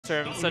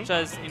terms, such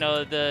as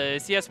the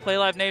CS Play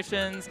Live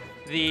Nations,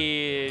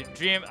 the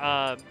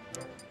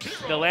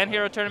the LAN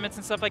Hero tournaments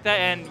and stuff like that.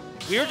 And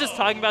we were just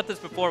talking about this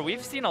before.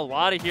 We've seen a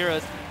lot of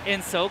heroes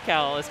in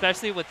SoCal,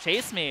 especially with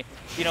Chase Me,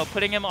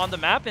 putting him on the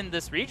map in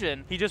this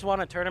region. He just won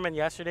a tournament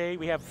yesterday.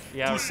 We have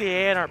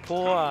DCA in our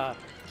pool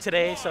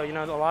today, so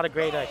a lot of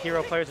great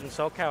hero players in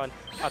SoCal. And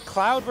a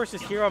Cloud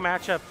versus Hero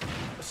matchup.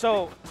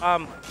 So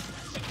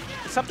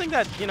something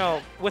that,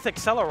 with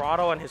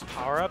Accelerado and his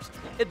power-ups,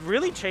 it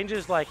really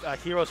changes like a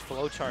hero's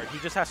flowchart. He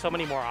just has so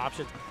many more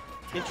options.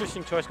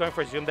 Interesting choice going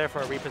for Zoom there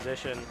for a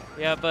reposition.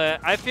 Yeah, but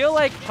I feel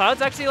like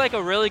Cloud's actually like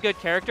a really good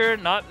character.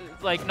 Not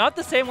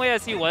the same way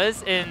as he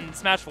was in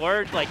Smash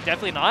 4, like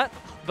definitely not.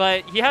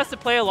 But he has to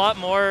play a lot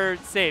more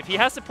safe. He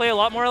has to play a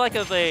lot more like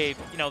of a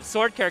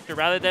sword character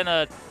rather than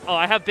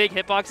I have big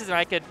hitboxes and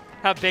I could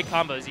have big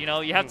combos.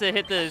 You have to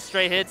hit the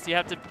straight hits. You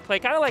have to play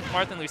kind of like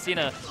Marth and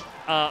Lucina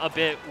a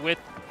bit with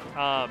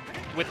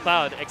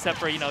Cloud, except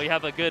for you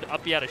have a good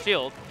up B out of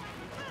shield.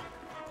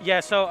 Yeah,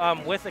 so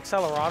with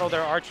Accelerado,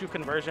 there are 2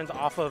 conversions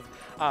off of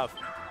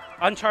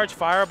uncharged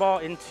Fireball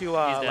into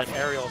like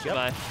aerials.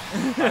 Goodbye.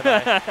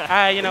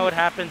 Bye-bye. You know what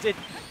happens.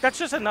 That's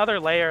just another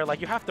layer.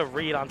 Like you have to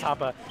read on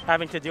top of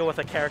having to deal with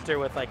a character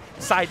with like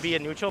side B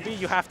and neutral B.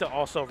 You have to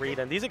also read,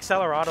 and these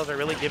Accelerados are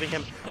really giving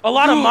him a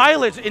lot of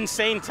mileage.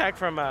 Insane tech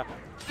from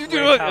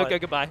okay,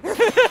 goodbye.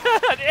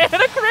 And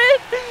a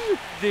crit!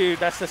 Dude,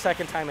 that's the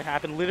second time it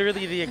happened.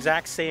 Literally the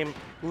exact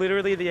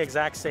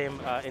same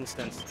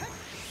instance.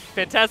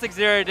 Fantastic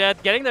zero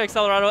death, getting the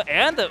Accelerado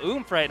and the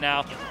oomph right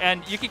now.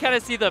 And you can kind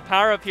of see the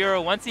power of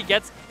Hero once he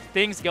gets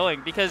things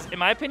going. Because in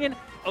my opinion,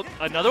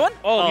 another one?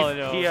 Oh,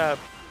 no. He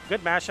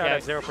good mash out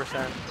at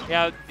 0%.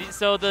 Yeah,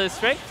 so the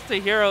strength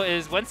to Hero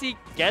is once he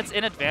gets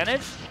an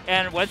advantage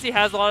and once he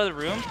has a lot of the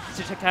room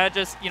to kind of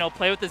just,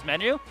 play with his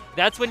menu,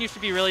 that's when you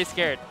should be really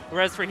scared.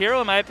 Whereas for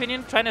Hero, in my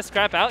opinion, trying to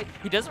scrap out,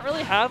 he doesn't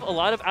really have a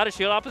lot of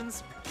out-of-shield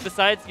options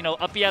besides,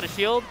 up B out of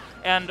shield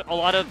and a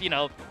lot of,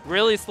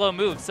 really slow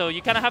moves. So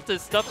you kind of have to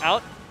stuff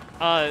out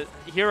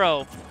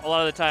Hero a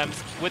lot of the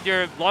times with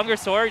your longer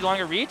sword,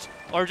 longer reach,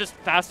 or just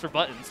faster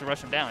buttons to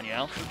rush him down,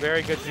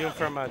 Very good zoom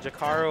from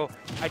Jakkaru.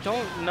 I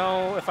don't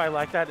know if I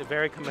like that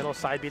very committal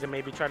side B to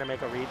maybe try to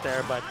make a read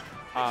there, but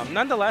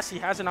nonetheless, he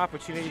has an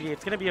opportunity.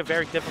 It's going to be a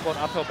very difficult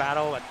uphill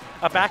battle. But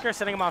a backer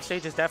sending him off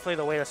stage is definitely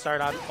the way to start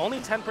out. Only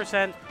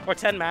 10%, or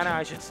 10 mana,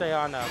 I should say,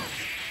 on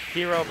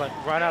Hero, but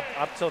run up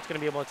tilt's going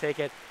to be able to take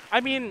it. I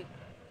mean,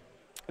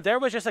 there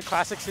was just a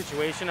classic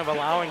situation of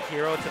allowing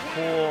Hero to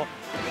pull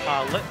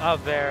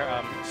of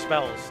their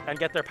spells and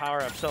get their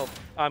power up. So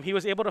he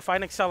was able to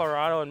find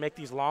Accelerado and make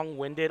these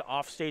long-winded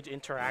off-stage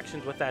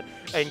interactions with that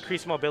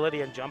increased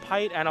mobility and jump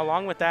height. And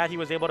along with that, he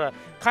was able to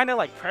kind of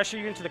like pressure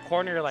you into the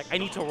corner. You're like, I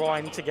need to roll,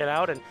 I need to get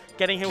out. And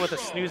getting him with a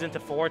snooze into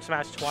forward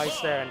smash twice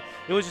there. And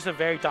it was just a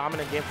very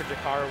dominant game for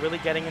Jakkaru, really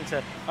getting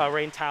into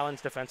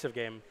RainTalon's defensive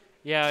game.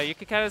 Yeah, you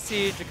can kind of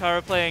see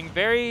Jakkaru playing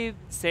very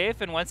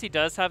safe, and once he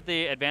does have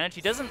the advantage, he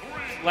doesn't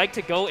like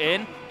to go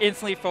in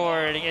instantly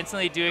forwarding,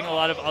 instantly doing a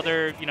lot of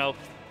other,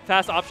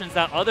 fast options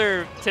that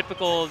other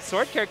typical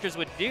sword characters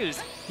would use.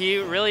 He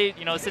really,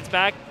 sits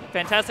back,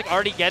 fantastic,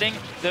 already getting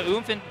the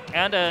oomph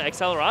and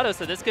Accelerado,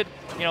 so this could,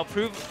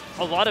 prove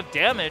a lot of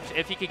damage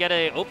if he could get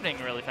an opening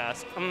really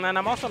fast. And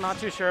I'm also not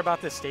too sure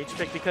about this stage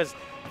pick because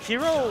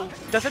Hero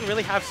doesn't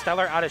really have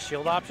stellar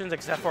out-of-shield options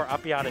except for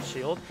up-B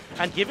out-of-shield,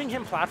 and giving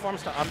him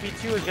platforms to up-B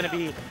to is going to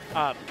be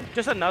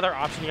just another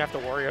option you have to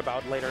worry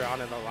about later on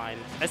in the line.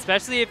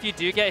 Especially if you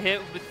do get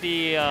hit with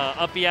the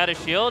up-B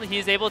out-of-shield,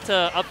 he's able to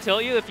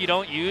up-tilt you if you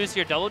don't use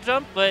your double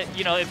jump, but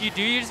if you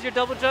do use your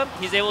double jump,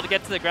 he's able to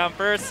get to the ground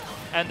first,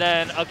 and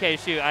then, okay,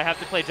 shoot, I have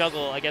to play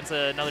juggle against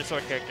another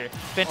sword character.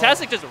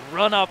 Fantastic just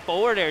run off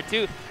forward air,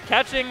 too.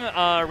 Catching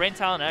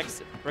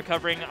RainTalonX,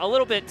 recovering a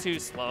little bit too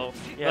slow.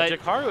 Yeah,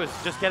 Jakkaru is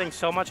just getting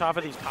so much off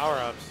of these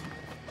power-ups.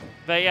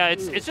 But yeah,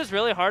 it's just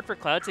really hard for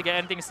Cloud to get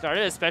anything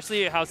started,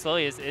 especially how slow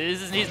he is.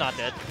 He's not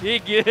dead.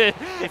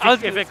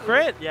 If it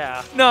crit,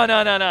 yeah. No.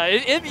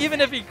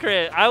 Even if he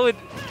crit, I would...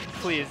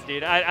 Please,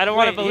 dude. I don't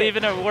want to believe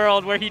in a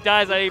world where he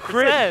dies at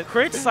 8%.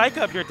 Crit psych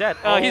up, you're dead.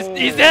 Oh, he's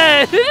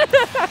dead.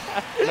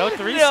 No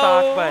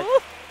 3-stock, but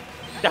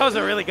that was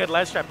a really good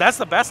ledge trap. That's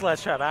the best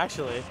ledge trap,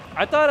 actually.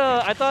 I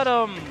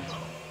thought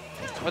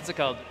what's it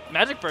called?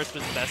 Magic Burst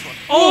was the best one.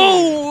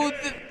 Oh,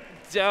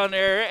 down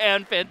air,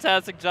 and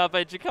fantastic job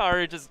by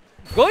Jakkaru, just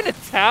going to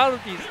town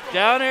with these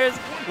down airs,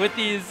 with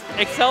these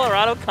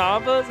Accelerado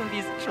combos and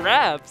these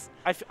traps.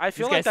 I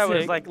feel like that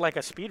was like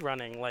a speed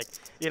running, like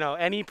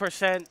any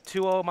percent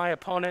 2-0 my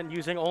opponent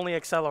using only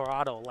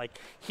Accelerado. Like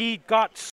he got